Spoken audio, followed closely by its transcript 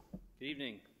Good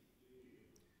evening.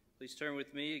 Please turn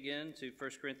with me again to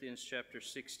 1 Corinthians chapter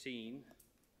 16,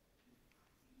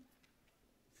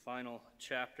 final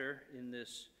chapter in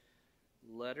this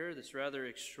letter, this rather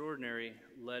extraordinary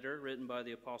letter written by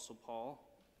the Apostle Paul.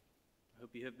 I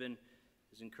hope you have been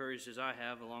as encouraged as I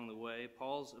have along the way.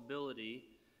 Paul's ability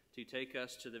to take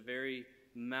us to the very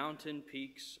mountain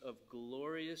peaks of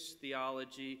glorious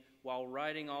theology while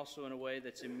writing also in a way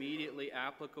that's immediately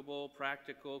applicable,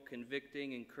 practical,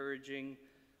 convicting, encouraging,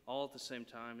 all at the same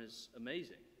time is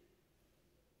amazing.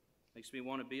 Makes me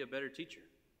want to be a better teacher,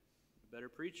 a better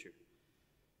preacher.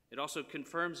 It also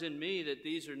confirms in me that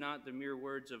these are not the mere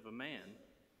words of a man.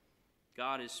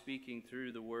 God is speaking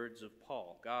through the words of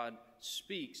Paul. God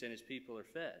speaks and his people are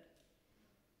fed.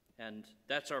 And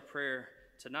that's our prayer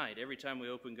tonight. Every time we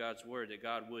open God's word, that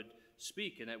God would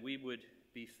speak and that we would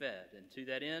be fed. And to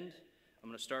that end, I'm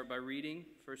going to start by reading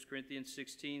 1 Corinthians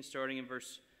 16, starting in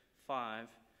verse 5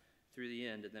 through the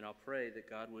end, and then I'll pray that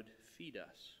God would feed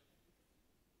us.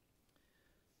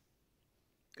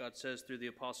 God says through the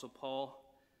Apostle Paul,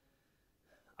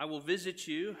 "I will visit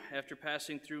you after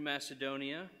passing through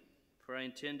Macedonia, for I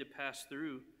intend to pass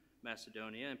through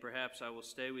Macedonia, and perhaps I will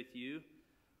stay with you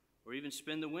or even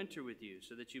spend the winter with you,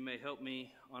 so that you may help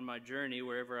me on my journey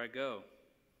wherever I go.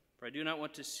 For I do not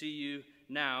want to see you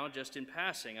now just in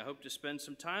passing. I hope to spend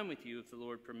some time with you if the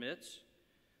Lord permits.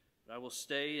 But I will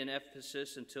stay in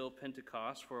Ephesus until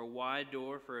Pentecost, for a wide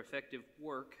door for effective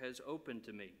work has opened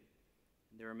to me,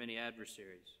 and there are many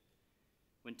adversaries.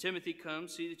 When Timothy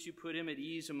comes, see that you put him at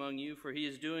ease among you, for he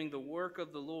is doing the work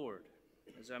of the Lord,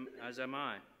 as am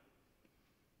I.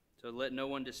 So let no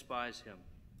one despise him.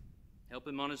 Help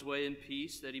him on his way in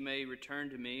peace, that he may return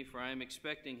to me, for I am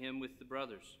expecting him with the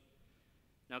brothers.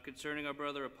 Now concerning our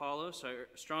brother Apollos, I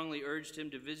strongly urged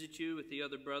him to visit you with the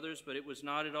other brothers, but it was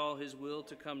not at all his will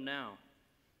to come now.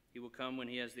 He will come when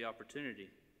he has the opportunity.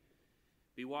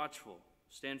 Be watchful,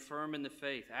 stand firm in the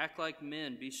faith, act like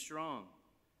men, be strong.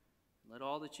 Let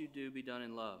all that you do be done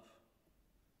in love.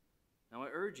 Now I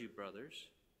urge you, brothers,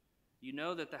 you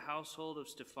know that the household of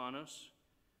Stephanos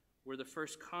were the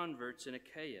first converts in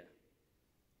Achaia,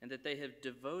 and that they have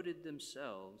devoted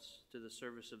themselves to the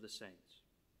service of the saints.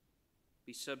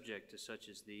 Be subject to such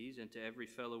as these, and to every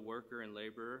fellow worker and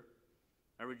laborer.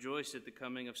 I rejoice at the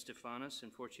coming of Stephanas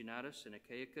and Fortunatus and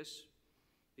Achaicus,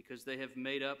 because they have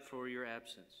made up for your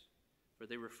absence, for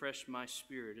they refreshed my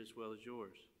spirit as well as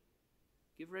yours.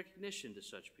 Give recognition to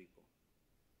such people.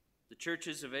 The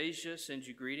churches of Asia send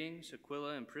you greetings.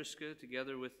 Aquila and Prisca,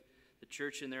 together with the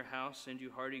church in their house, send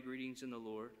you hearty greetings in the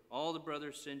Lord. All the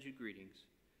brothers send you greetings.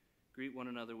 Greet one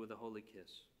another with a holy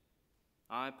kiss.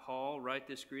 I, Paul, write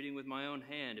this greeting with my own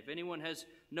hand. If anyone has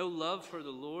no love for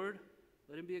the Lord,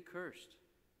 let him be accursed.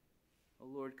 O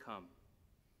Lord, come.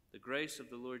 The grace of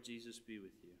the Lord Jesus be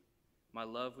with you. My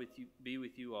love with you be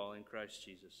with you all in Christ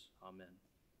Jesus. Amen."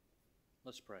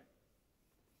 Let's pray.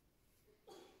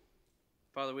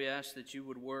 Father, we ask that you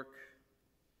would work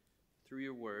through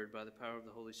your word by the power of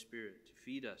the Holy Spirit to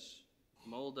feed us,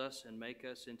 mold us, and make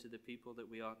us into the people that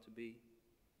we ought to be.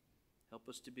 Help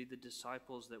us to be the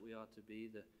disciples that we ought to be,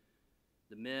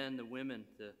 the men, the women,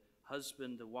 the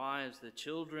husband, the wives, the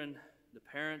children, the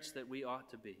parents that we ought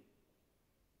to be.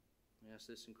 We ask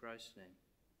this in Christ's name.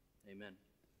 Amen.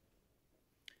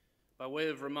 By way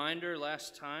of reminder,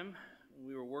 last time when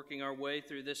we were working our way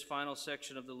through this final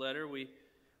section of the letter, we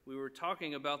were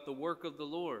talking about the work of the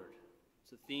Lord.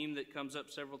 It's a theme that comes up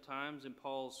several times in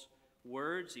Paul's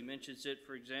words. He mentions it,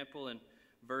 for example, in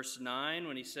verse 9,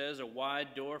 when he says, "A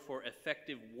wide door for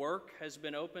effective work has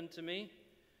been opened to me."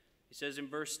 He says in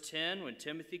verse 10, "When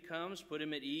Timothy comes, put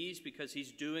him at ease because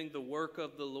he's doing the work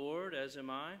of the Lord, as am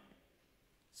I."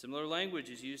 Similar language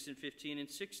is used in 15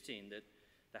 and 16, that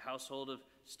the household of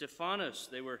Stephanos,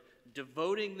 they were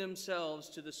devoting themselves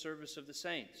to the service of the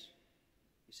saints.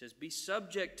 He says, "Be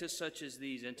subject to such as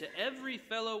these, and to every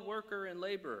fellow worker and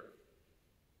laborer."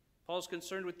 Paul's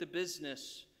concerned with the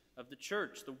business of the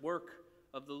church, the work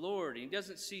of the Lord. He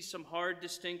doesn't see some hard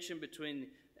distinction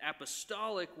between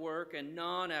apostolic work and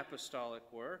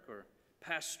non-apostolic work, or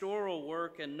pastoral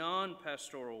work and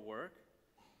non-pastoral work.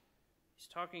 He's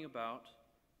talking about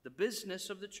the business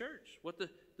of the church, what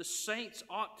the saints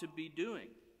ought to be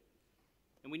doing.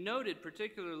 And we noted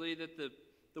particularly that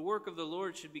the work of the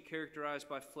Lord should be characterized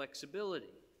by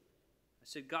flexibility. I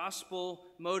said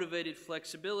gospel-motivated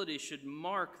flexibility should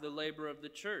mark the labor of the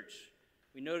church.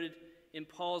 We noted in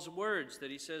Paul's words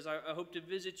that he says, I hope to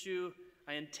visit you.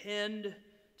 I intend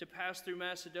to pass through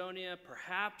Macedonia.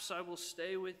 Perhaps I will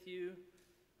stay with you.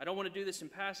 I don't want to do this in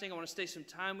passing. I want to stay some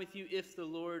time with you if the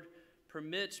Lord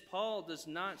permits. Paul does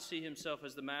not see himself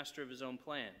as the master of his own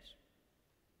plans.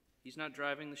 He's not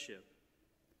driving the ship.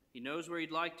 He knows where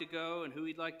he'd like to go and who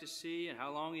he'd like to see and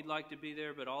how long he'd like to be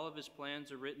there, but all of his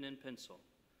plans are written in pencil.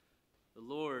 The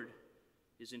Lord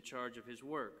is in charge of his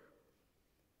work.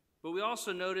 But we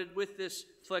also noted with this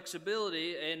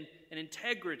flexibility and an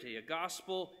integrity, a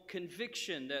gospel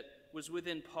conviction that was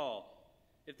within Paul.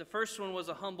 If the first one was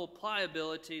a humble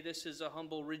pliability, this is a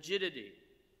humble rigidity.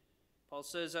 Paul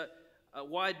says, a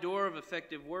wide door of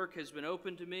effective work has been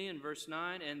opened to me in verse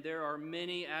 9, and there are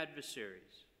many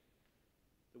adversaries.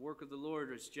 The work of the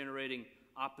Lord is generating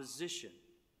opposition.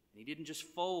 And he didn't just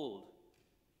fold.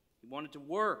 He wanted to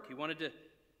work. He wanted to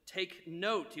take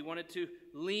note. He wanted to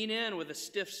lean in with a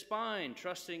stiff spine,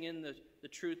 trusting in the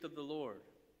truth of the Lord.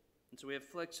 And so we have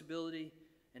flexibility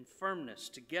and firmness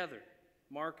together,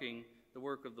 marking the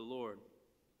work of the Lord.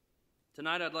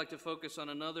 Tonight I'd like to focus on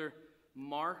another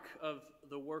mark of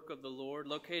the work of the Lord,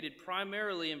 located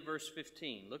primarily in verse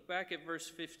 15. Look back at verse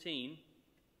 15.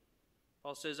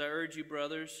 Paul says, I urge you,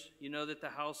 brothers, you know that the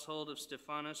household of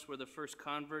Stephanas were the first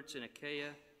converts in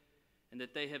Achaia, and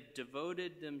that they have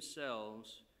devoted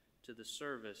themselves to the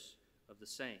service of the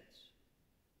saints.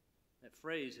 That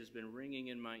phrase has been ringing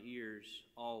in my ears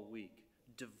all week.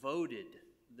 Devoted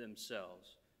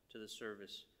themselves to the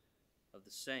service of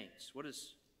the saints. What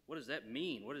does that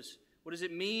mean? What does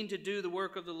it mean to do the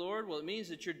work of the Lord? Well, it means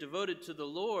that you're devoted to the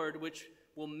Lord, which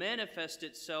will manifest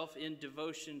itself in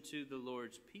devotion to the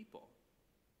Lord's people,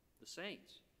 the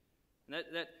saints. And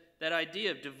that idea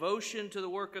of devotion to the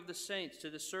work of the saints, to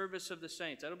the service of the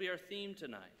saints, that'll be our theme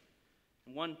tonight.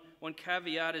 And one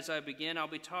caveat as I begin, I'll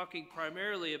be talking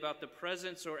primarily about the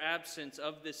presence or absence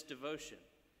of this devotion,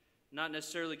 not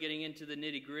necessarily getting into the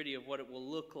nitty-gritty of what it will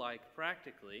look like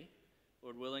practically.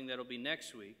 Lord willing, that'll be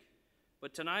next week.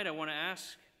 But tonight I want to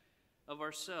ask of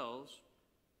ourselves,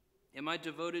 am I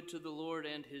devoted to the Lord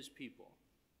and his people?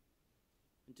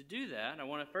 And to do that, I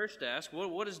want to first ask,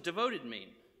 what does devoted mean?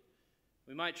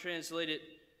 We might translate it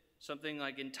something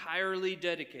like entirely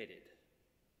dedicated,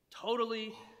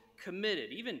 totally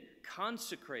committed, even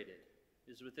consecrated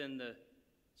is within the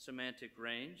semantic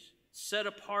range, set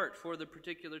apart for the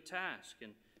particular task.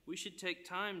 And we should take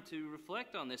time to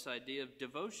reflect on this idea of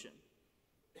devotion.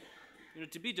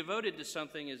 To be devoted to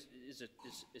something is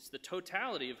the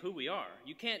totality of who we are.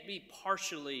 You can't be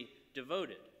partially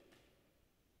devoted.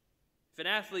 If an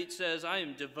athlete says, I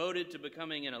am devoted to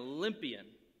becoming an Olympian,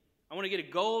 I want to get a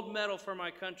gold medal for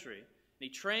my country, and he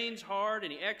trains hard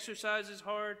and he exercises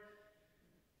hard,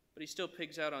 but he still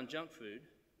pigs out on junk food,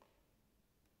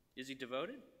 is he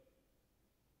devoted?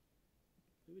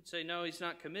 We would say, no, he's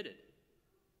not committed.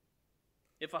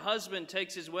 If a husband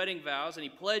takes his wedding vows and he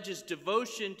pledges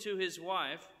devotion to his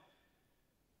wife,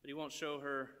 but he won't show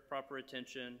her proper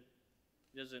attention,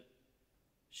 he doesn't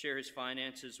share his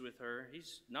finances with her,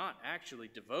 he's not actually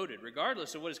devoted,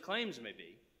 regardless of what his claims may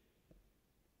be.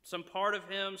 Some part of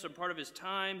him, some part of his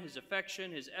time, his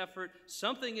affection, his effort,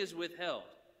 something is withheld.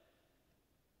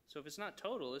 So if it's not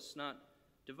total, it's not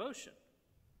devotion.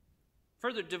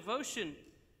 Further, devotion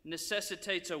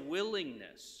necessitates a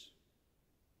willingness.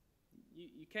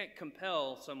 You can't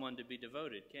compel someone to be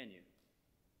devoted, can you?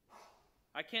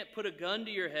 I can't put a gun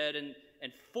to your head and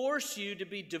force you to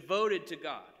be devoted to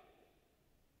God.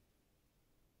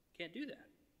 Can't do that.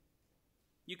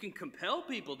 You can compel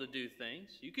people to do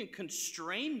things. You can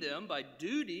constrain them by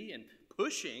duty and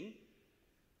pushing.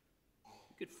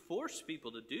 You could force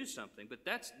people to do something, but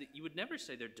you would never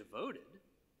say they're devoted.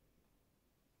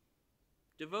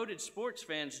 Devoted sports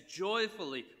fans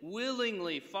joyfully,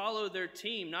 willingly follow their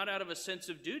team, not out of a sense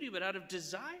of duty, but out of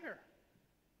desire.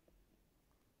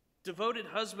 Devoted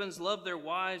husbands love their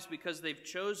wives because they've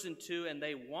chosen to and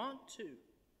they want to,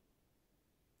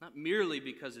 not merely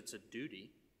because it's a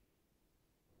duty.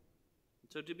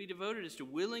 So to be devoted is to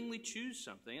willingly choose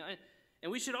something.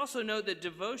 And we should also note that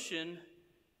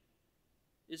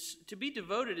to be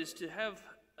devoted is to have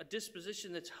a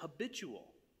disposition that's habitual.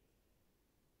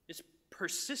 It's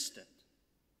persistent.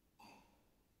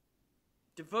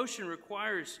 Devotion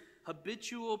requires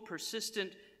habitual,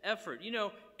 persistent effort.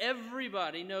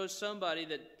 Everybody knows somebody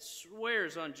that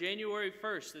swears on January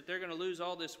 1st that they're going to lose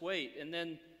all this weight, and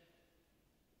then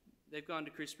they've gone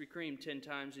to Krispy Kreme 10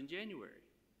 times in January.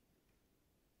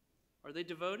 Are they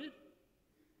devoted?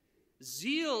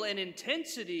 Zeal and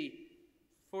intensity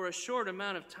for a short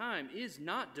amount of time is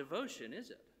not devotion, is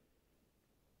it?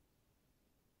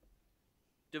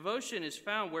 Devotion is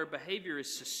found where behavior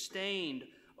is sustained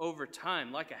over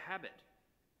time, like a habit.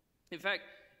 In fact,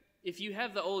 if you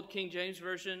have the old King James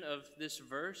Version of this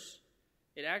verse,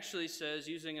 it actually says,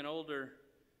 using an older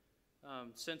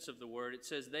sense of the word, it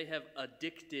says they have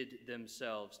addicted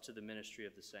themselves to the ministry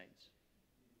of the saints.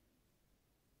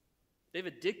 They've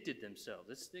addicted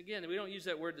themselves. Again, we don't use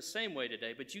that word the same way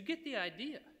today, but you get the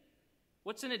idea.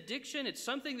 What's an addiction? It's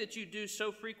something that you do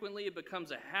so frequently it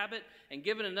becomes a habit, and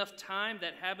given enough time,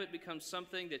 that habit becomes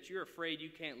something that you're afraid you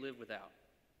can't live without.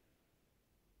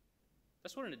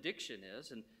 That's what an addiction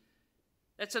is, and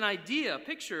that's an idea, a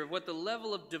picture of what the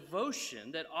level of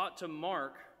devotion that ought to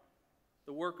mark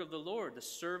the work of the Lord, the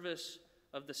service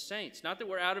of the saints. Not that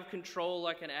we're out of control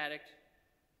like an addict,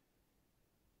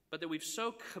 but that we've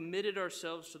so committed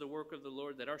ourselves to the work of the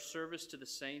Lord that our service to the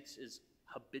saints is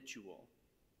habitual.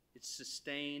 It's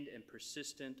sustained and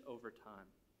persistent over time.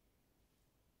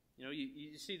 You know,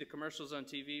 you see the commercials on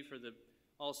TV for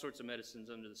all sorts of medicines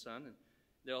under the sun, and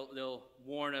they'll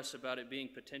warn us about it being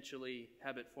potentially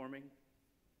habit-forming,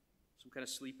 some kind of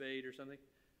sleep aid or something.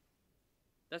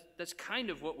 That's kind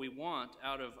of what we want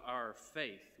out of our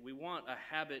faith. We want a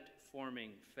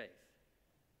habit-forming faith.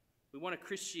 We want a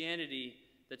Christianity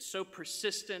that's so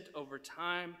persistent over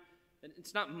time, and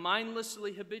it's not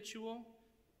mindlessly habitual,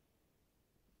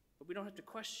 but we don't have to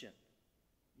question.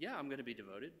 Yeah, I'm going to be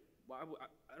devoted.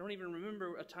 I don't even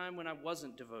remember a time when I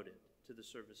wasn't devoted to the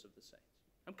service of the saints.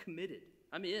 I'm committed.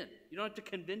 I'm in. You don't have to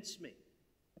convince me.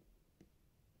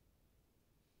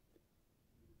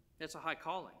 That's a high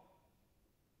calling.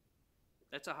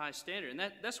 That's a high standard.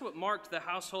 And that's what marked the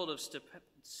household of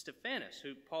Stephanus,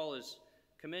 who Paul is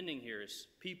commending here, as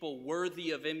people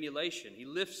worthy of emulation. He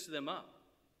lifts them up.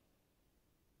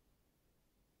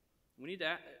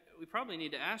 We probably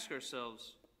need to ask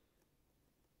ourselves,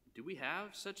 do we have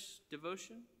such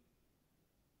devotion?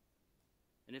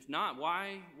 And if not,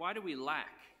 why do we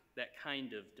lack that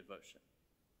kind of devotion?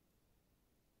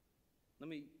 Let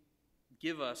me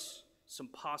give us some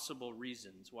possible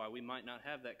reasons why we might not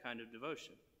have that kind of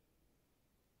devotion.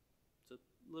 It's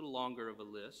a little longer of a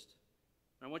list.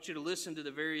 I want you to listen to the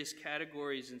various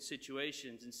categories and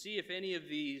situations and see if any of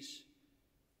these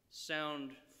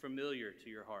sound familiar to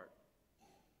your heart.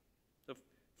 So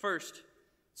first,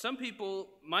 some people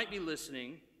might be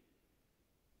listening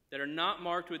that are not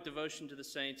marked with devotion to the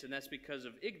saints, and that's because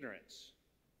of ignorance.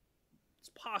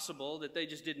 It's possible that they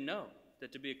just didn't know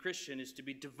that to be a Christian is to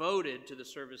be devoted to the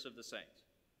service of the saints.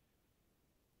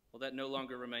 Well, that no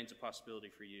longer remains a possibility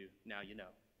for you. Now you know.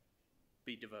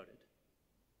 Be devoted.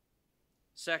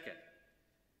 Second,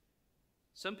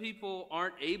 some people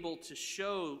aren't able to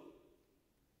show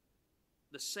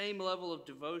the same level of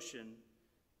devotion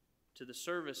to the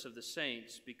service of the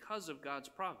saints because of God's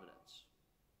providence.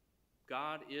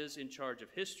 God is in charge of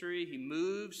history. He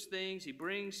moves things. He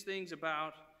brings things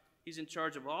about. He's in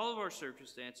charge of all of our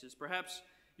circumstances. Perhaps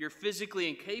you're physically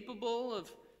incapable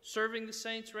of serving the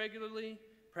saints regularly.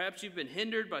 Perhaps you've been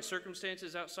hindered by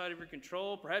circumstances outside of your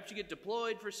control. Perhaps you get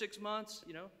deployed for 6 months.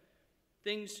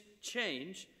 Things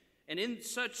change. And in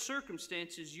such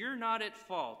circumstances, you're not at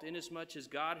fault inasmuch as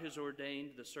God has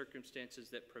ordained the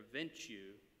circumstances that prevent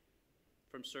you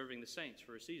from serving the saints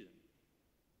for a season.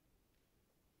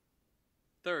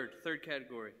 Third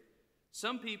category.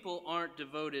 Some people aren't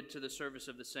devoted to the service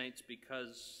of the saints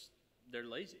because they're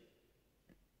lazy.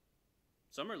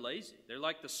 Some are lazy. They're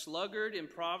like the sluggard in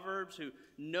Proverbs who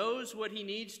knows what he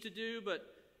needs to do but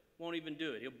won't even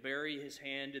do it. He'll bury his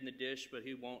hand in the dish, but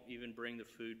he won't even bring the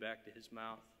food back to his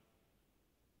mouth.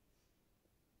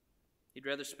 He'd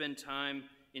rather spend time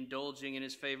indulging in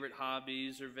his favorite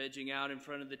hobbies or vegging out in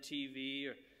front of the TV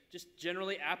or just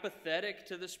generally apathetic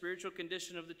to the spiritual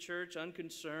condition of the church,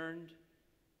 unconcerned.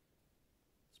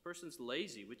 This person's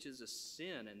lazy, which is a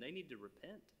sin, and they need to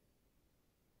repent.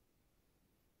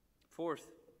 Fourth,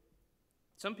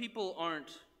 some people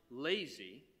aren't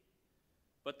lazy,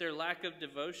 but their lack of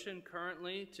devotion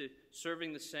currently to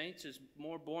serving the saints is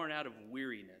more born out of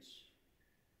weariness.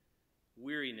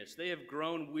 Weariness. They have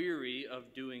grown weary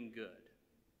of doing good.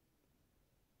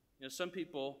 Some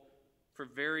people, for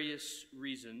various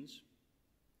reasons,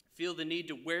 feel the need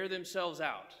to wear themselves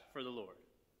out for the Lord.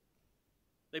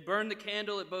 They burn the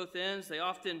candle at both ends. They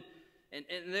often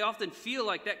feel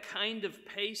like that kind of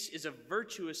pace is a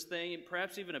virtuous thing, and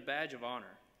perhaps even a badge of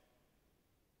honor.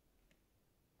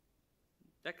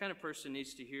 That kind of person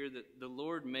needs to hear that the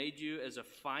Lord made you as a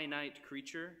finite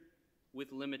creature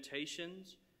with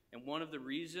limitations, and one of the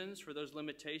reasons for those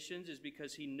limitations is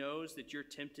because he knows that you're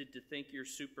tempted to think you're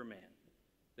Superman,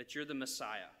 that you're the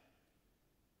Messiah.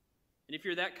 And if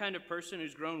you're that kind of person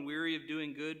who's grown weary of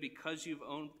doing good because you've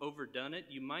overdone it,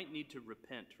 you might need to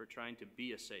repent for trying to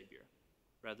be a Savior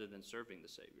rather than serving the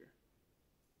Savior.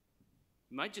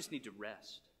 You might just need to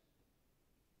rest.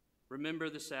 Remember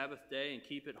the Sabbath day and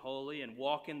keep it holy and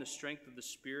walk in the strength of the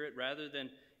Spirit rather than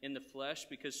in the flesh,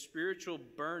 because spiritual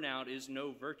burnout is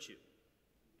no virtue.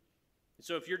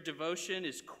 So if your devotion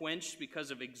is quenched because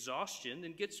of exhaustion,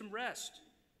 then get some rest,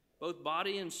 both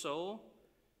body and soul,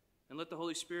 and let the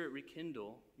Holy Spirit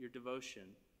rekindle your devotion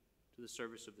to the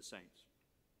service of the saints.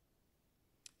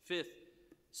 Fifth,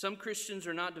 some Christians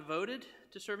are not devoted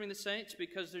to serving the saints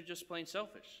because they're just plain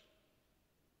selfish.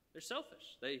 They're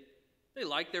selfish. They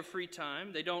like their free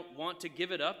time. They don't want to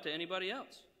give it up to anybody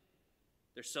else.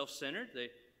 They're self-centered. They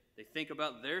think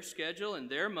about their schedule and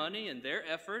their money and their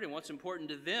effort and what's important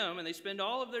to them, and they spend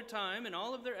all of their time and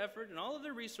all of their effort and all of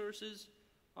their resources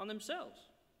on themselves.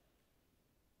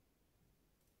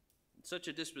 Such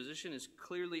a disposition is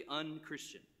clearly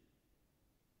un-Christian.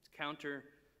 It's counter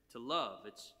to love.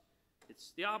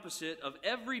 It's the opposite of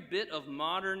every bit of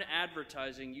modern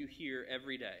advertising you hear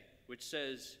every day, which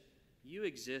says, you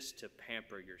exist to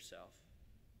pamper yourself.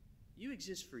 You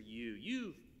exist for you.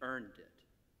 You've earned it.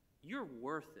 You're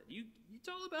worth it. It's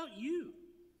all about you.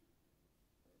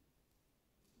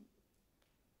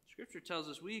 Scripture tells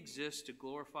us we exist to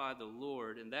glorify the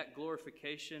Lord, and that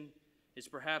glorification is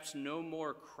perhaps no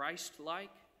more Christ-like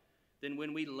than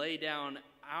when we lay down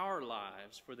our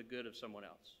lives for the good of someone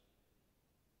else.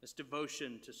 It's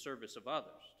devotion to service of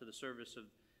others, to the service of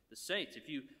the saints. If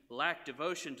you lack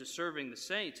devotion to serving the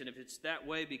saints, and if it's that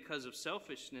way because of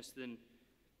selfishness, then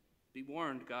be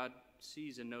warned, God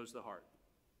sees and knows the heart.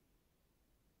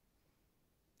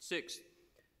 Sixth,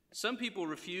 some people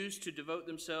refuse to devote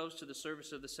themselves to the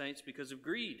service of the saints because of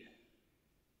greed.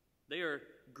 They are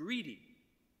greedy.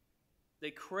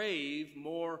 They crave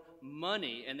more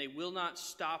money, and they will not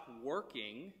stop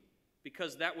working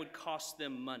because that would cost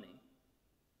them money.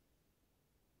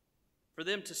 For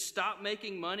them to stop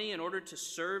making money in order to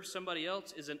serve somebody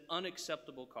else is an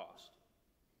unacceptable cost.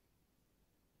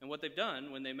 And what they've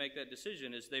done when they make that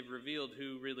decision is they've revealed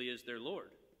who really is their Lord.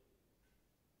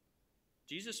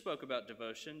 Jesus spoke about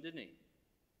devotion, didn't he?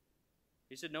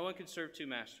 He said, no one can serve two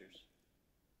masters.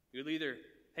 You'll either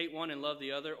hate one and love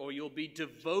the other, or you'll be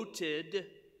devoted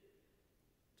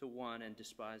to one and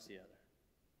despise the other.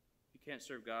 You can't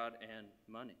serve God and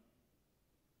money.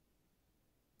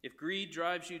 If greed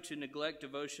drives you to neglect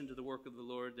devotion to the work of the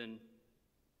Lord, then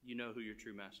you know who your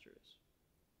true master is.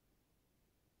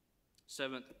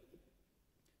 Seventh,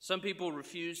 some people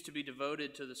refuse to be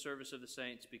devoted to the service of the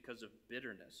saints because of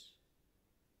bitterness.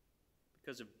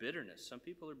 Because of bitterness. Some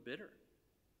people are bitter.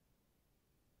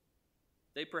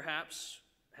 They perhaps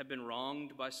have been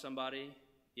wronged by somebody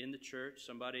in the church.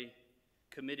 Somebody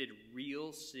committed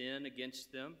real sin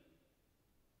against them.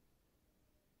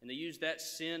 And they use that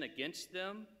sin against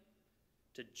them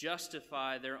to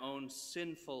justify their own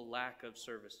sinful lack of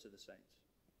service to the saints.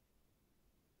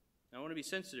 Now, I want to be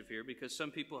sensitive here because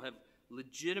some people have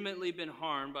legitimately been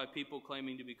harmed by people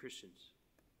claiming to be Christians.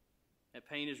 That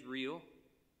pain is real.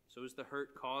 So is the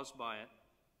hurt caused by it.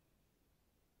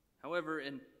 However,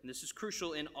 and this is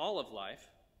crucial in all of life,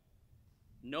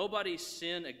 nobody's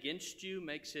sin against you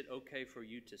makes it okay for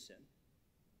you to sin.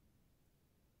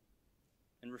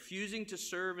 And refusing to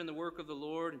serve in the work of the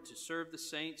Lord and to serve the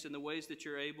saints in the ways that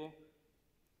you're able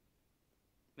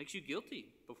makes you guilty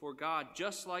before God,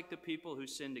 just like the people who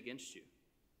sinned against you.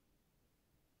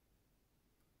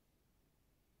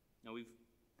 Now, we've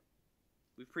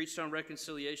preached on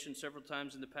reconciliation several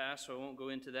times in the past, so I won't go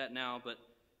into that now, but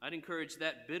I'd encourage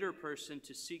that bitter person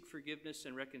to seek forgiveness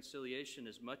and reconciliation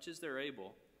as much as they're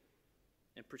able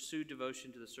and pursue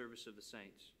devotion to the service of the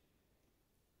saints.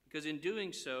 Because in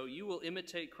doing so, you will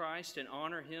imitate Christ and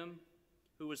honor him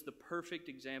who was the perfect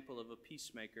example of a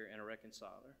peacemaker and a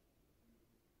reconciler.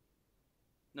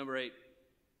 Number 8,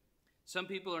 some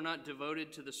people are not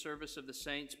devoted to the service of the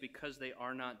saints because they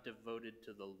are not devoted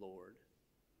to the Lord.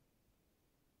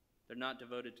 They're not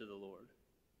devoted to the Lord.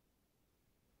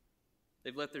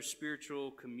 They've let their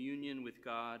spiritual communion with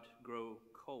God grow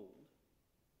cold.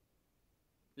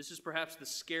 This is perhaps the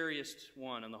scariest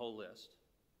one on the whole list.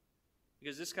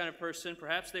 Because this kind of person,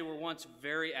 perhaps they were once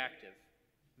very active,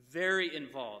 very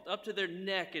involved, up to their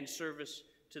neck in service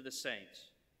to the saints.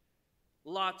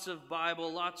 Lots of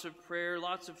Bible, lots of prayer,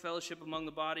 lots of fellowship among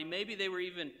the body. Maybe they were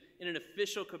even in an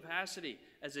official capacity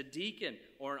as a deacon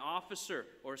or an officer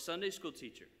or a Sunday school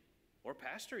teacher or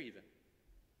pastor even.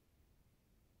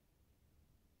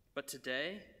 But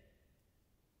today,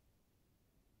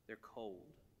 they're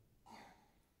cold.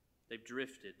 They've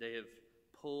drifted. They have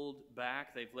pulled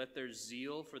back. They've let their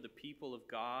zeal for the people of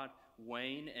God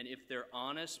wane. And if they're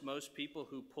honest, most people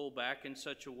who pull back in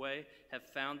such a way have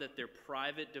found that their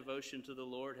private devotion to the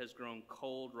Lord has grown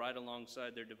cold right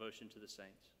alongside their devotion to the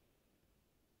saints.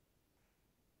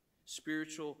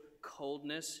 Spiritual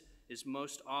coldness is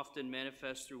most often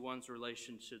manifest through one's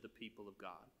relation to the people of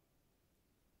God.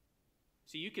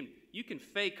 See, you can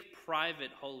fake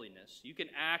private holiness. You can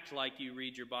act like you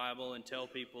read your Bible and tell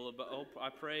people about, oh, I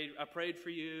prayed for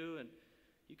you, and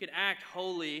you can act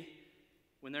holy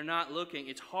when they're not looking.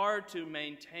 It's hard to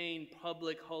maintain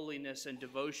public holiness and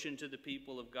devotion to the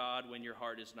people of God when your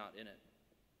heart is not in it.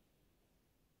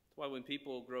 That's why when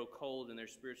people grow cold in their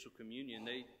spiritual communion,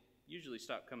 they usually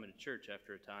stop coming to church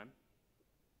after a time.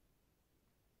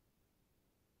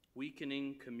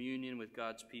 Weakening communion with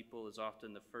God's people is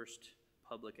often the first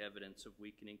public evidence of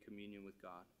weakening communion with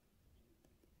God.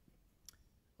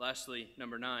 Lastly,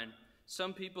 number 9,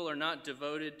 some people are not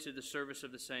devoted to the service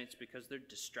of the saints because they're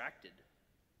distracted.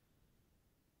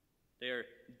 They are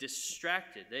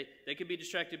distracted. They can be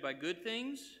distracted by good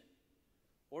things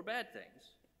or bad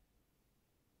things.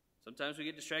 Sometimes we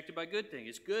get distracted by good things.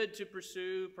 It's good to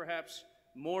pursue perhaps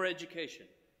more education,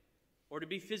 or to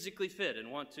be physically fit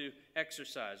and want to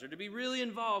exercise, or to be really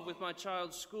involved with my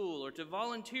child's school, or to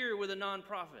volunteer with a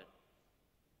nonprofit.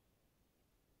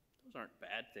 Those aren't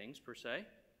bad things per se.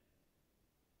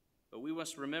 But we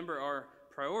must remember our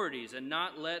priorities and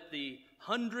not let the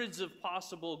hundreds of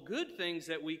possible good things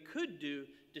that we could do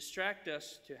distract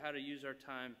us to how to use our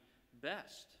time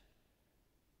best.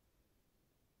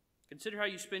 Consider how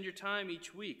you spend your time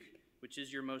each week, which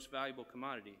is your most valuable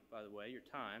commodity, by the way, your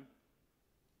time.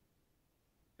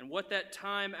 And what that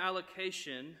time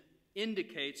allocation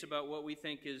indicates about what we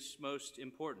think is most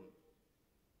important.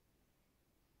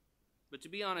 But to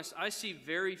be honest, I see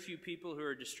very few people who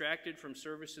are distracted from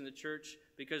service in the church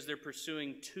because they're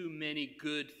pursuing too many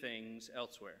good things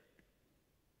elsewhere.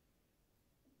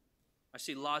 I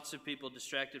see lots of people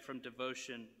distracted from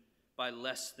devotion by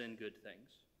less than good things.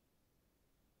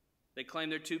 They claim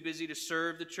they're too busy to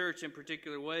serve the church in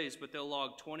particular ways, but they'll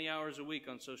log 20 hours a week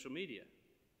on social media.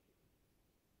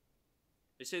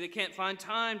 They say they can't find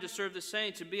time to serve the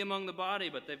saints and be among the body,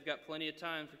 but they've got plenty of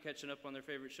time for catching up on their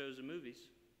favorite shows and movies.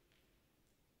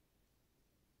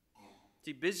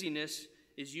 See, busyness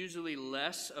is usually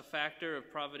less a factor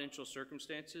of providential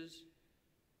circumstances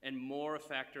and more a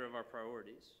factor of our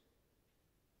priorities.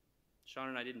 Sean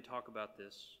and I didn't talk about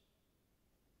this,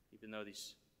 even though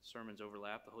these sermons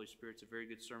overlap. The Holy Spirit's a very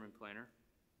good sermon planner.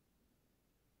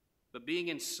 But being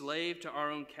enslaved to our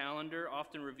own calendar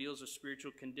often reveals a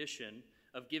spiritual condition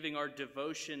of giving our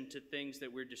devotion to things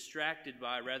that we're distracted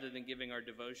by rather than giving our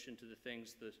devotion to the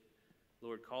things the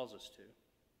Lord calls us to.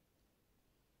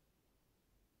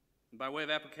 And by way of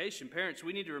application, parents,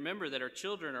 we need to remember that our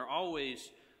children are always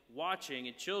watching,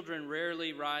 and children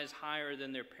rarely rise higher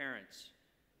than their parents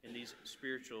in these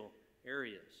spiritual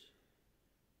areas.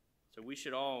 So we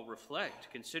should all reflect,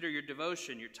 consider your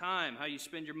devotion, your time, how you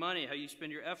spend your money, how you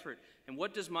spend your effort, and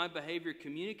what does my behavior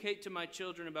communicate to my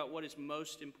children about what is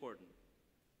most important?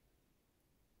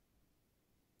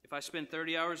 If I spend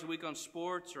 30 hours a week on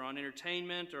sports or on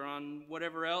entertainment or on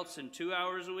whatever else and 2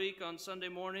 hours a week on Sunday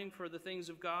morning for the things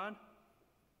of God,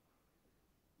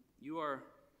 you are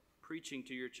preaching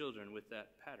to your children with that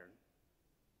pattern.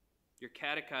 You're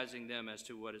catechizing them as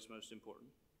to what is most important.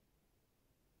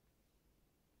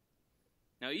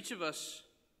 Now, each of us,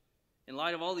 in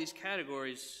light of all these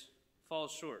categories,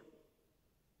 falls short.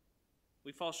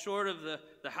 We fall short of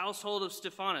the household of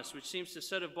Stephanus, which seems to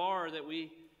set a bar that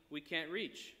we can't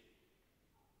reach.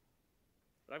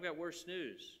 But I've got worse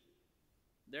news.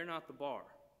 They're not the bar.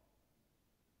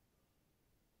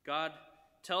 God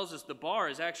tells us the bar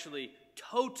is actually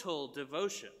total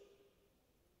devotion.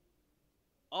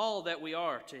 All that we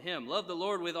are to Him. Love the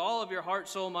Lord with all of your heart,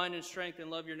 soul, mind, and strength,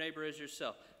 and love your neighbor as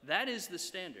yourself. That is the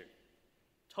standard.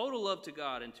 Total love to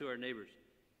God and to our neighbors.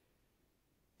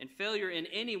 And failure in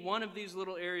any one of these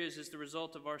little areas is the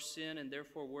result of our sin and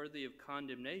therefore worthy of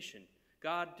condemnation.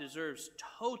 God deserves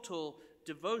total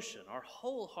devotion, our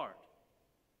whole heart.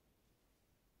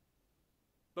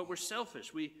 But we're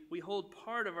selfish. We hold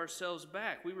part of ourselves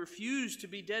back. We refuse to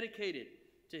be dedicated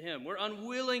to Him. We're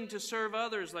unwilling to serve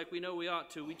others like we know we ought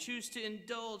to. We choose to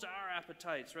indulge our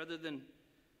appetites rather than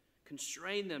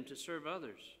constrain them to serve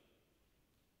others.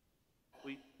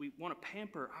 We want to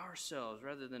pamper ourselves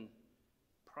rather than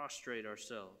prostrate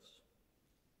ourselves.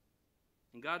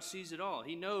 And God sees it all.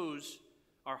 He knows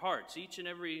our hearts, each and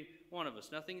every one of us.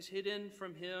 Nothing's hidden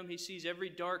from Him. He sees every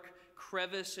dark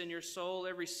crevice in your soul,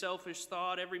 every selfish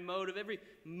thought, every motive, every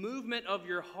movement of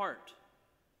your heart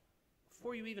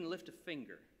before you even lift a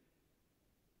finger.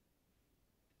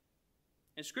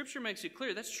 And Scripture makes it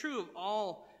clear that's true of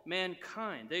all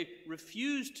mankind. They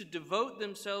refuse to devote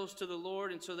themselves to the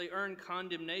Lord, and so they earn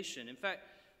condemnation. In fact,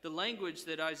 the language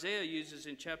that Isaiah uses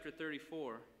in chapter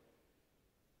 34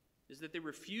 is that they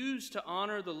refuse to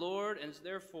honor the Lord, and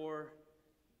therefore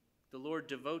the Lord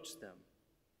devotes them.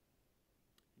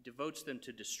 He devotes them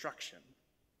to destruction.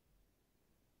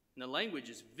 And the language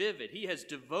is vivid. He has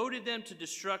devoted them to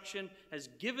destruction, has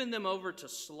given them over to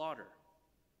slaughter.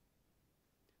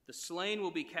 The slain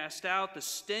will be cast out, the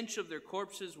stench of their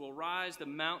corpses will rise, the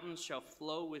mountains shall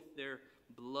flow with their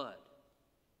blood.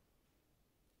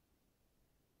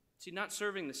 See, not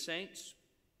serving the saints,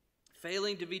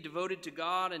 failing to be devoted to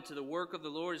God and to the work of the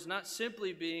Lord is not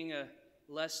simply being a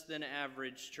less than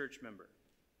average church member.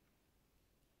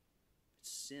 It's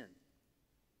sin,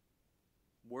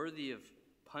 worthy of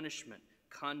punishment,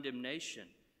 condemnation,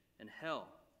 and hell.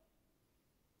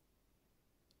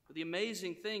 But the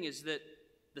amazing thing is that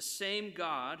the same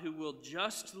God who will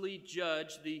justly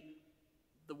judge the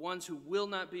ones who will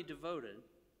not be devoted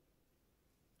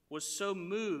was so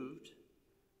moved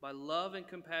by love and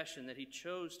compassion that he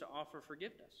chose to offer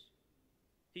forgiveness.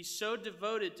 He's so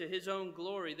devoted to his own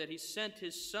glory that he sent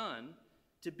his Son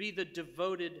to be the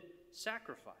devoted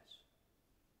sacrifice.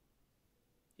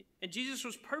 And Jesus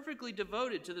was perfectly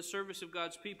devoted to the service of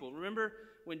God's people. Remember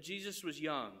when Jesus was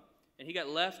young and he got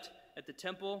left at the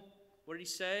temple, what did he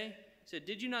say? He said,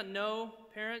 "Did you not know,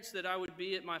 parents, that I would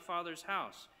be at my Father's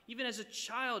house?" Even as a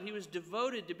child, he was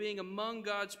devoted to being among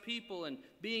God's people and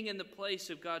being in the place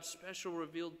of God's special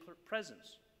revealed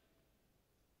presence.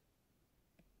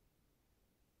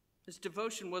 His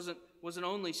devotion wasn't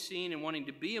only seen in wanting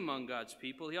to be among God's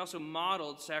people. He also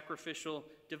modeled sacrificial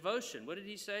devotion. What did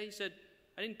he say? He said,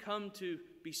 "I didn't come to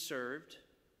be served,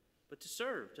 but to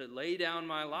serve, to lay down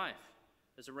my life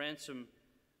as a ransom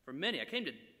for many. I came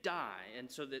to die,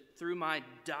 and so that through my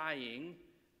dying,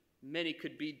 many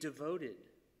could be devoted."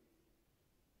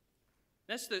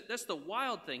 That's the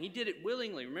wild thing. He did it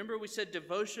willingly. Remember we said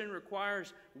devotion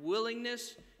requires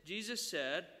willingness? Jesus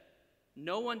said,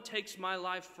 "No one takes my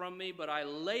life from me, but I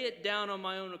lay it down on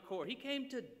my own accord." He came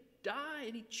to die,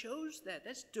 and he chose that.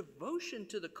 That's devotion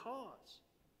to the cause.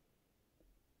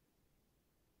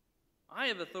 I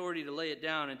have authority to lay it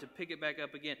down and to pick it back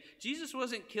up again. Jesus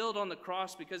wasn't killed on the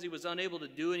cross because he was unable to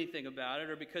do anything about it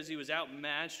or because he was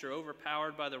outmatched or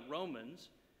overpowered by the Romans.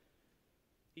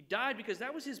 He died because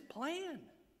that was his plan.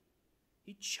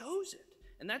 He chose it.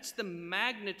 And that's the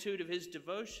magnitude of his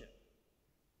devotion.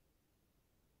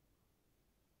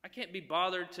 I can't be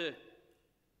bothered to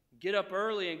get up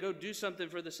early and go do something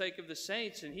for the sake of the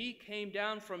saints. And he came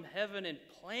down from heaven and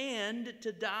planned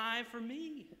to die for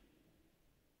me.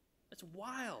 That's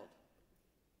wild.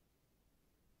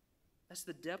 That's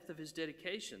the depth of his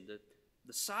dedication,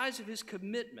 the size of his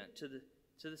commitment to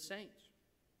the saints.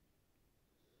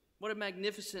 What a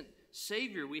magnificent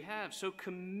Savior we have, so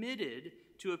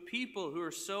committed to a people who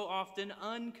are so often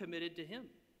uncommitted to him.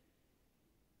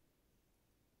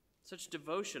 Such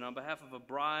devotion on behalf of a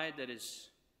bride that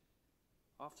is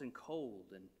often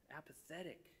cold and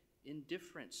apathetic,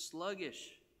 indifferent,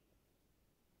 sluggish.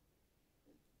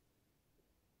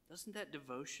 Doesn't that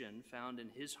devotion found in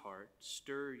his heart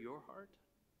stir your heart?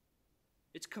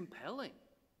 It's compelling.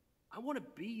 I want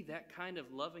to be that kind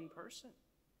of loving person.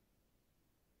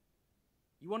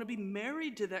 You want to be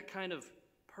married to that kind of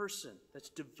person that's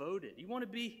devoted. You want to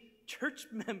be church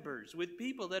members with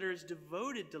people that are as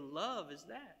devoted to love as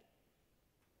that.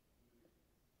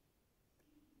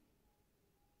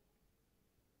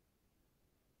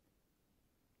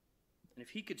 And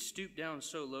if he could stoop down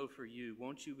so low for you,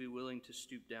 won't you be willing to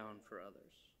stoop down for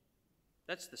others?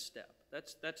 That's the step.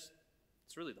 That's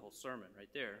really the whole sermon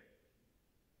right there.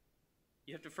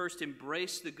 You have to first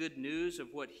embrace the good news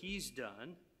of what he's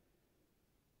done.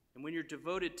 And when you're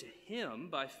devoted to him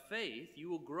by faith, you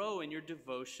will grow in your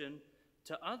devotion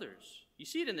to others. You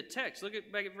see it in the text. Look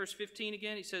back at verse 15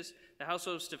 again. He says, the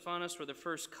household of Stephanas were the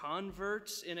first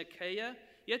converts in Achaia.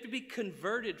 You have to be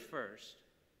converted first.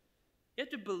 You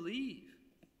have to believe.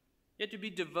 You have to be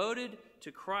devoted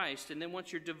to Christ. And then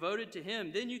once you're devoted to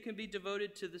him, then you can be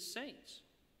devoted to the saints.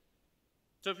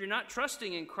 So if you're not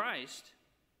trusting in Christ,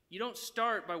 you don't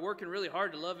start by working really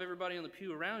hard to love everybody on the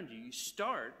pew around you. You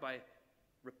start by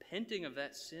repenting of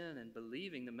that sin and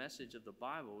believing the message of the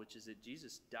Bible, which is that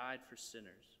Jesus died for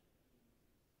sinners.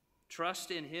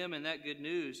 Trust in him and that good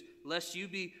news, lest you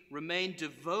remain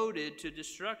devoted to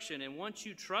destruction. And once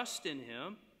you trust in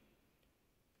him,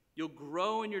 you'll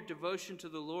grow in your devotion to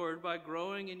the Lord by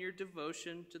growing in your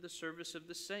devotion to the service of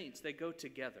the saints. They go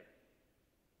together.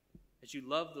 As you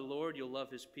love the Lord, you'll love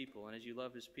his people. And as you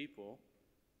love his people,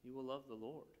 you will love the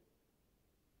Lord.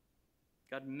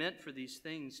 God meant for these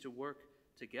things to work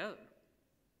together.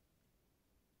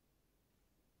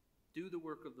 Do the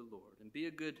work of the Lord and be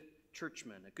a good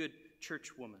churchman, a good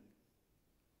churchwoman.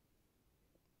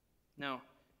 Now,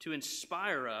 to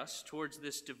inspire us towards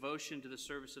this devotion to the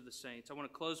service of the saints, I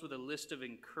want to close with a list of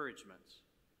encouragements.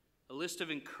 a list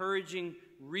of encouraging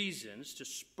reasons to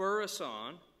spur us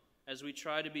on as we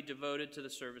try to be devoted to the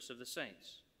service of the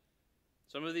saints.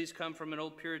 Some of these come from an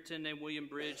old Puritan named William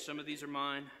Bridge. Some of these are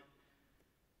mine,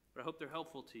 but I hope they're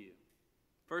helpful to you.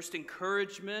 First,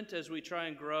 encouragement as we try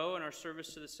and grow in our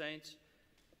service to the saints.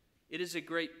 It is a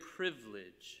great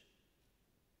privilege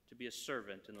to be a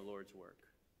servant in the Lord's work.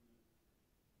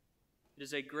 It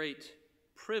is a great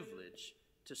privilege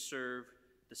to serve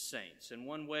the saints. And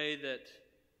one way that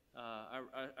I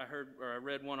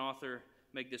read one author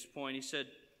make this point. He said,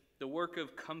 the work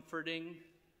of comforting,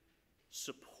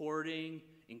 supporting,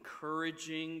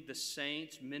 encouraging the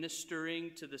saints,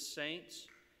 ministering to the saints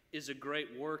is a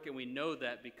great work, and we know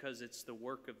that because it's the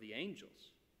work of the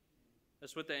angels.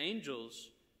 That's what the angels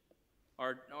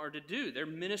are to do. They're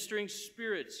ministering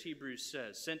spirits, Hebrews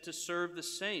says, sent to serve the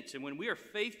saints. And when we are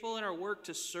faithful in our work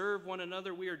to serve one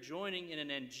another, we are joining in an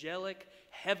angelic,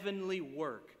 heavenly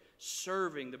work,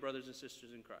 serving the brothers and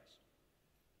sisters in Christ.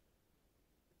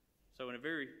 So in a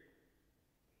very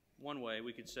one way,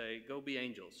 we could say, go be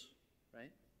angels,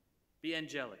 right? Be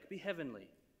angelic, be heavenly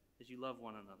as you love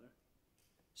one another.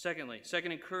 Secondly,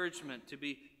 second encouragement, to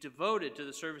be devoted to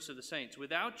the service of the saints.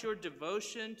 Without your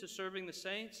devotion to serving the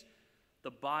saints,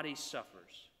 the body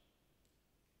suffers.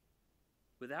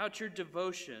 Without your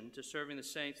devotion to serving the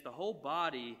saints, the whole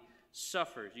body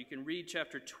suffers. You can read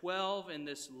chapter 12 in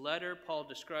this letter. Paul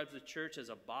describes the church as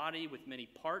a body with many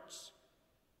parts.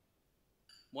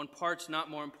 One part's not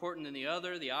more important than the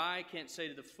other. The eye can't say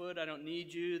to the foot, I don't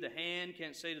need you. The hand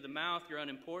can't say to the mouth, you're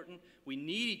unimportant. We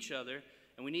need each other,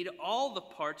 and we need all the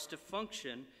parts to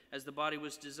function as the body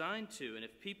was designed to. And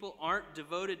if people aren't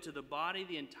devoted to the body,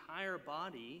 the entire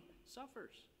body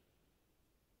suffers.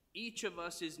 Each of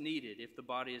us is needed if the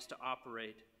body is to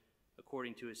operate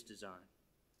according to its design.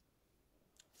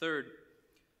 Third,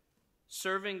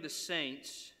 serving the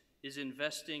saints is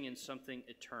investing in something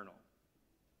eternal.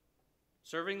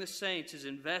 Serving the saints is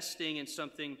investing in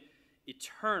something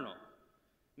eternal.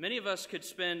 Many of us could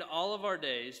spend all of our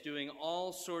days doing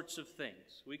all sorts of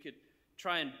things. We could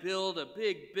try and build a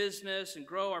big business and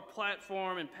grow our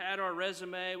platform and pad our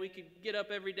resume. We could get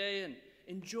up every day and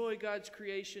enjoy God's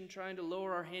creation, trying to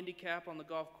lower our handicap on the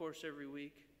golf course every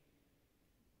week.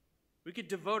 We could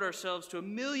devote ourselves to a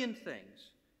million things.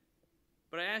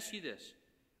 But I ask you this,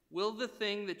 will the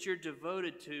thing that you're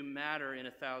devoted to matter in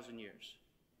 1,000 years?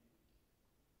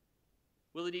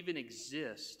 Will it even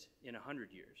exist in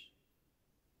 100 years?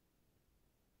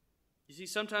 You see,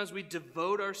 sometimes we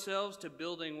devote ourselves to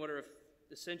building what are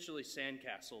essentially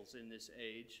sandcastles in this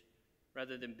age,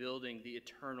 rather than building the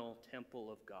eternal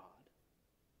temple of God,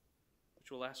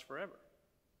 which will last forever.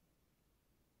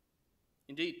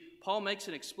 Indeed, Paul makes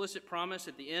an explicit promise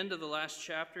at the end of the last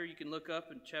chapter. You can look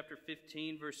up in chapter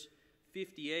 15, verse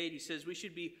 58. He says, we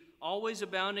should be always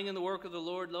abounding in the work of the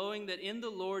Lord, knowing that in the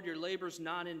Lord your labor is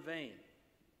not in vain.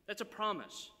 That's a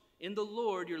promise. In the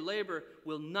Lord your labor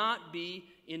will not be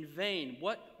in vain.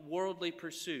 What worldly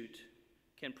pursuit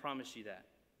can promise you that?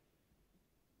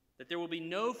 That there will be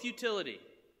no futility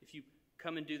if you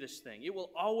come and do this thing. It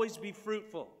will always be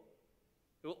fruitful.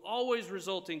 It will always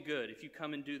result in good if you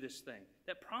come and do this thing.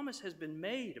 That promise has been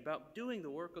made about doing the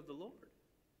work of the Lord.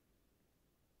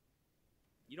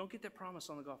 You don't get that promise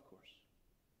on the golf course.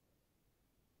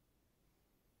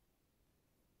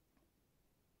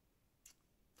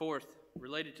 Fourth,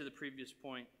 related to the previous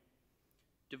point,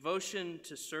 devotion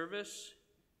to service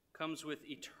comes with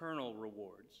eternal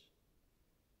rewards.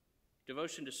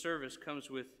 Devotion to service comes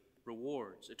with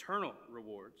rewards, eternal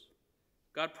rewards.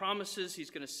 God promises he's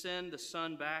going to send the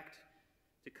Son back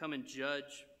to come and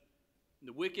judge.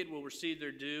 The wicked will receive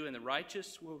their due, and the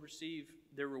righteous will receive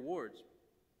their rewards.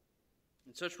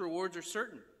 And such rewards are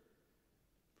certain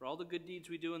for all the good deeds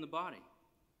we do in the body.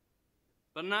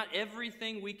 But not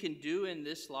everything we can do in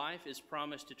this life is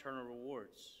promised eternal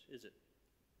rewards, is it?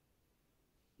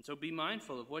 And so be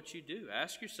mindful of what you do.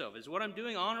 Ask yourself, is what I'm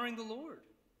doing honoring the Lord?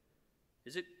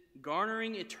 Is it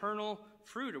garnering eternal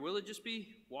fruit, or will it just be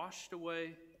washed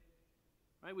away?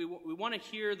 Right? We want to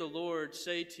hear the Lord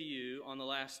say to you on the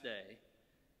last day,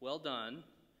 well done,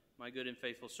 my good and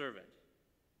faithful servant.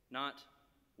 Not,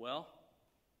 well,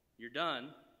 you're done,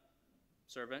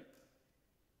 servant.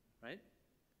 Right?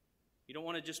 You don't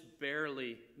want to just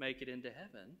barely make it into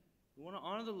heaven. You want to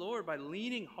honor the Lord by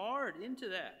leaning hard into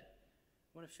that.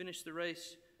 You want to finish the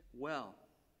race well.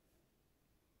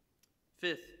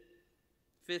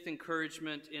 Fifth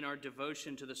encouragement in our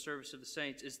devotion to the service of the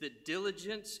saints is that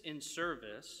diligence in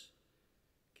service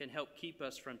can help keep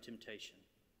us from temptation.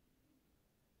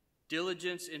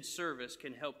 Diligence in service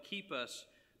can help keep us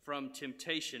from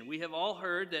temptation. We have all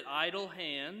heard that idle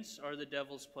hands are the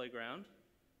devil's playground.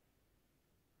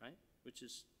 which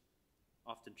is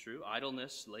often true.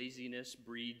 Idleness, laziness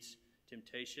breeds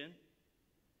temptation.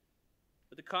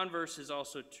 But the converse is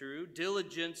also true.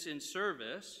 Diligence in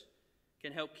service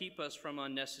can help keep us from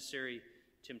unnecessary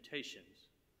temptations.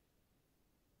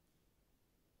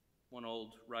 One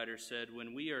old writer said,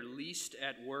 "When we are least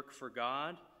at work for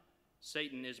God,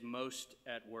 Satan is most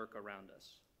at work around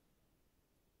us."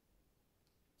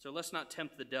 So let's not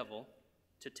tempt the devil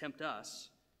to tempt us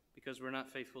because we're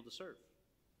not faithful to serve.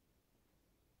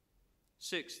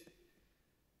 Sixth,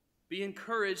 be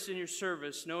encouraged in your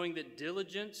service, knowing that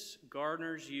diligence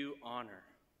garners you honor.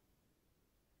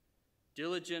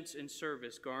 Diligence in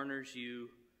service garners you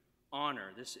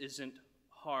honor. This isn't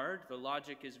hard. The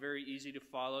logic is very easy to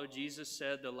follow. Jesus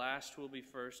said the last will be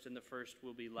first and the first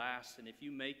will be last. And if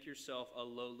you make yourself a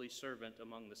lowly servant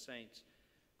among the saints,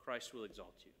 Christ will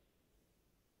exalt you.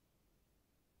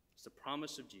 It's the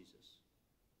promise of Jesus.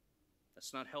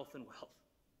 That's not health and wealth.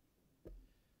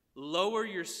 Lower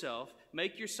yourself,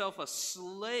 make yourself a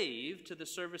slave to the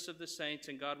service of the saints,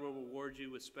 and God will reward you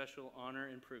with special honor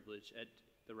and privilege at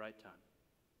the right time.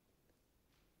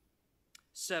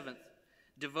 Seventh,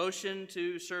 devotion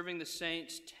to serving the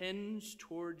saints tends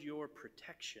toward your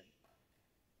protection.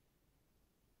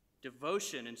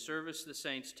 Devotion and service to the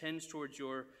saints tends towards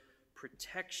your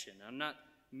protection. I'm not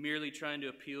merely trying to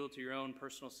appeal to your own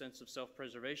personal sense of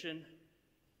self-preservation.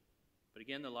 But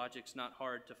again, the logic's not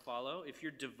hard to follow. If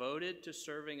you're devoted to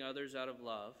serving others out of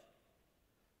love,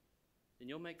 then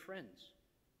you'll make friends.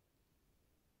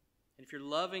 And if you're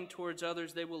loving towards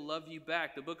others, they will love you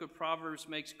back. The book of Proverbs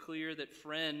makes clear that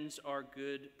friends are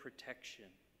good protection.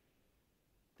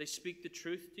 They speak the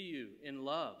truth to you in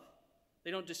love.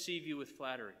 They don't deceive you with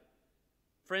flattery.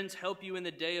 Friends help you in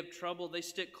the day of trouble. They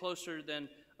stick closer than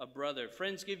a brother.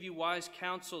 Friends give you wise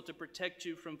counsel to protect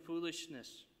you from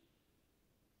foolishness.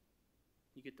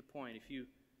 You get the point. If you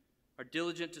are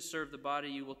diligent to serve the body,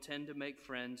 you will tend to make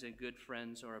friends, and good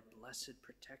friends are a blessed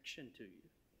protection to you.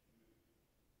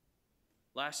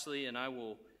 Lastly, and I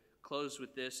will close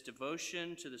with this,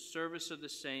 devotion to the service of the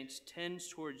saints tends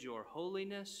towards your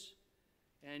holiness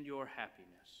and your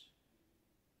happiness.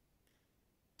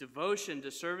 Devotion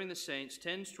to serving the saints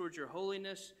tends towards your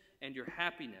holiness and your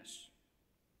happiness.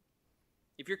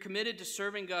 If you're committed to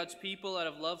serving God's people out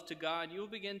of love to God, you'll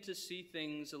begin to see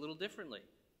things a little differently.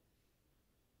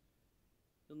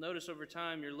 You'll notice over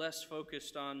time you're less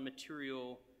focused on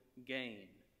material gain.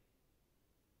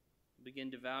 You'll begin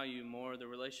to value more the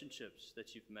relationships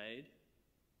that you've made.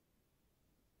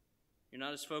 You're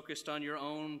not as focused on your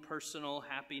own personal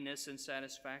happiness and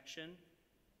satisfaction.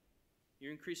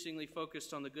 You're increasingly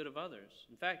focused on the good of others.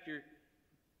 In fact, you're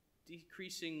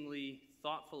decreasingly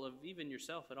thoughtful of even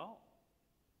yourself at all.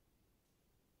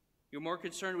 You're more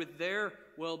concerned with their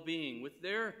well-being, with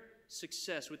their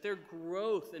success, with their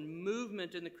growth and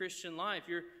movement in the Christian life.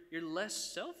 You're less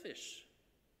selfish.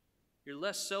 You're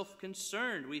less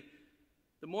self-concerned.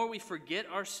 The more we forget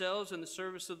ourselves in the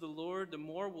service of the Lord, the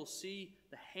more we'll see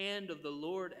the hand of the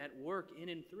Lord at work in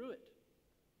and through it.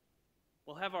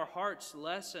 We'll have our hearts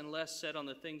less and less set on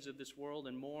the things of this world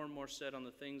and more set on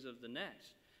the things of the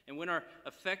next. And when our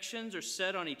affections are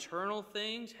set on eternal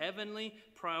things, heavenly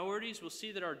priorities, we'll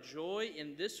see that our joy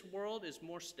in this world is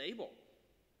more stable.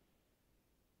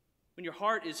 When your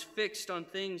heart is fixed on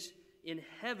things in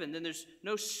heaven, then there's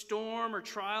no storm or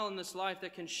trial in this life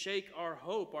that can shake our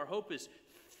hope. Our hope is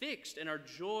fixed, and our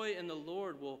joy in the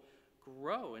Lord will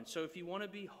grow. And so if you want to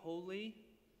be holy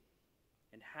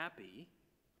and happy,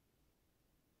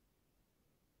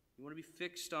 you want to be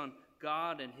fixed on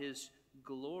God and His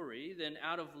glory, then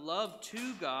out of love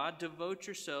to God, devote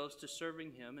yourselves to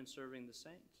serving Him and serving the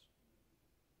saints.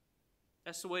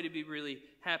 That's the way to be really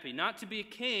happy. Not to be a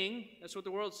king. That's what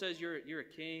the world says. You're a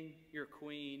king, you're a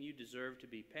queen, you deserve to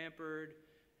be pampered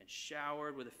and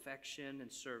showered with affection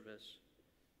and service.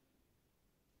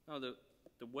 No,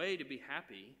 the way to be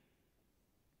happy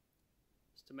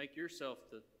is to make yourself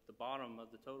the bottom of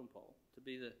the totem pole, to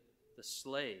be the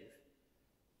slave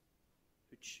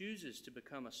who chooses to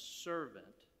become a servant,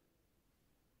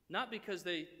 not because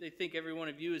they think every one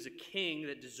of you is a king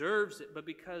that deserves it, but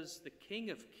because the King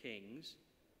of Kings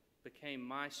became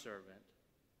my servant,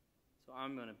 so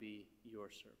I'm going to be your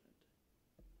servant.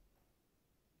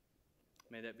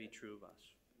 May that be true of us.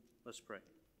 Let's pray.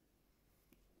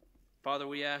 Father,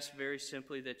 we ask very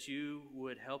simply that you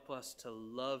would help us to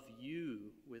love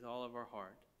you with all of our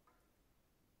heart,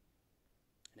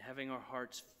 and having our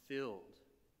hearts filled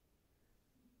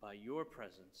by your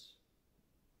presence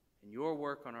and your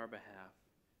work on our behalf,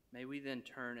 may we then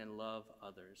turn and love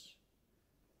others.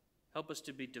 Help us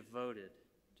to be devoted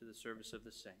to the service of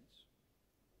the saints.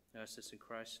 I ask this in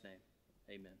Christ's name.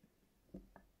 Amen.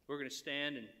 We're going to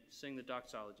stand and sing the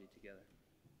doxology together.